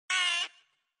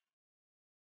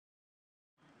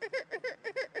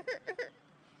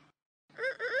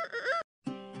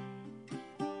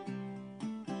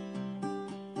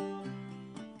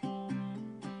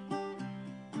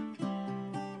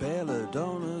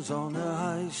corners on the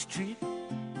high street,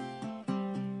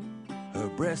 her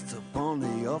breasts upon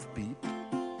the offbeat,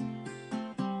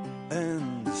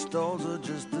 and the stalls are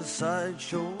just the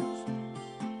sideshows,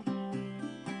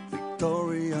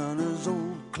 Victoriana's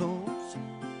old clothes.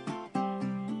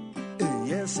 And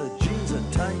yes, her jeans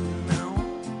are tight now,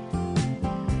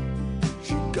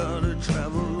 she gotta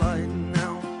travel light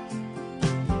now,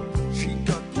 she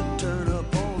got to turn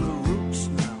up all the roots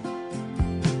now,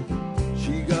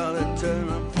 she gotta turn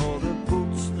up all the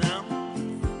boots now.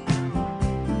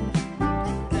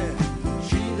 Yeah,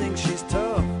 she thinks she's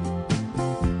tough,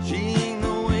 she ain't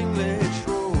no English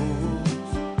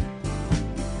rose,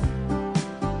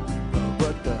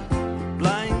 but the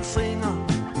blind singer,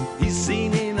 he's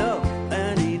seen enough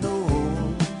and he knows.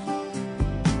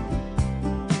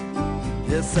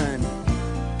 Yes, and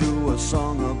do a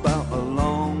song about a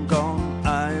long gone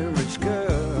Irish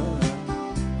girl.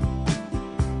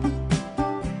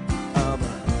 Ah,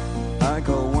 but I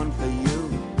got one for you,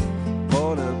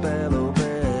 Portobello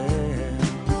Belle.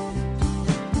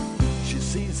 She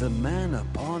sees a man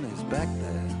upon his back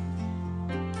there,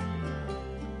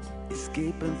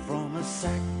 escaping from a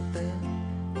sack there,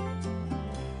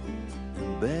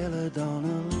 and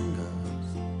Belladonna lingers.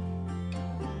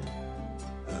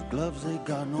 Her gloves, they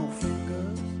got no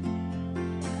fingers.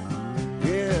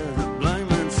 Yeah, the blind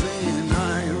man singing in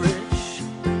Irish,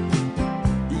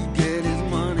 he get his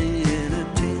money in a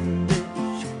tin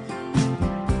dish,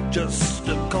 just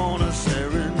a corner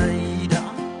serenader,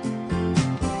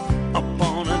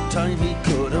 upon a time he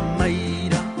could have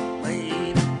made her,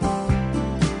 made her.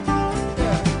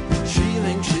 Yeah, she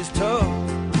thinks she's tough,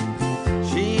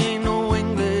 she ain't no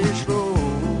English rose.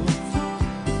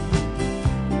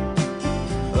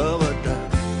 Oh, but the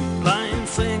blind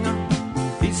singer,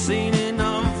 he's seen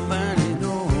enough and he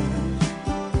knows.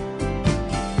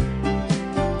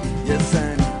 Yes,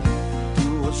 and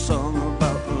do a song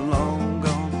about a long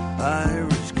gone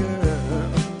Irish girl.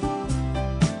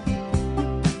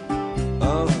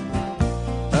 Oh,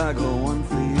 I got one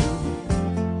for you,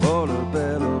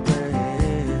 Portobello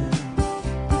Belle.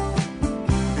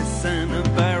 It's in the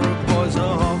back.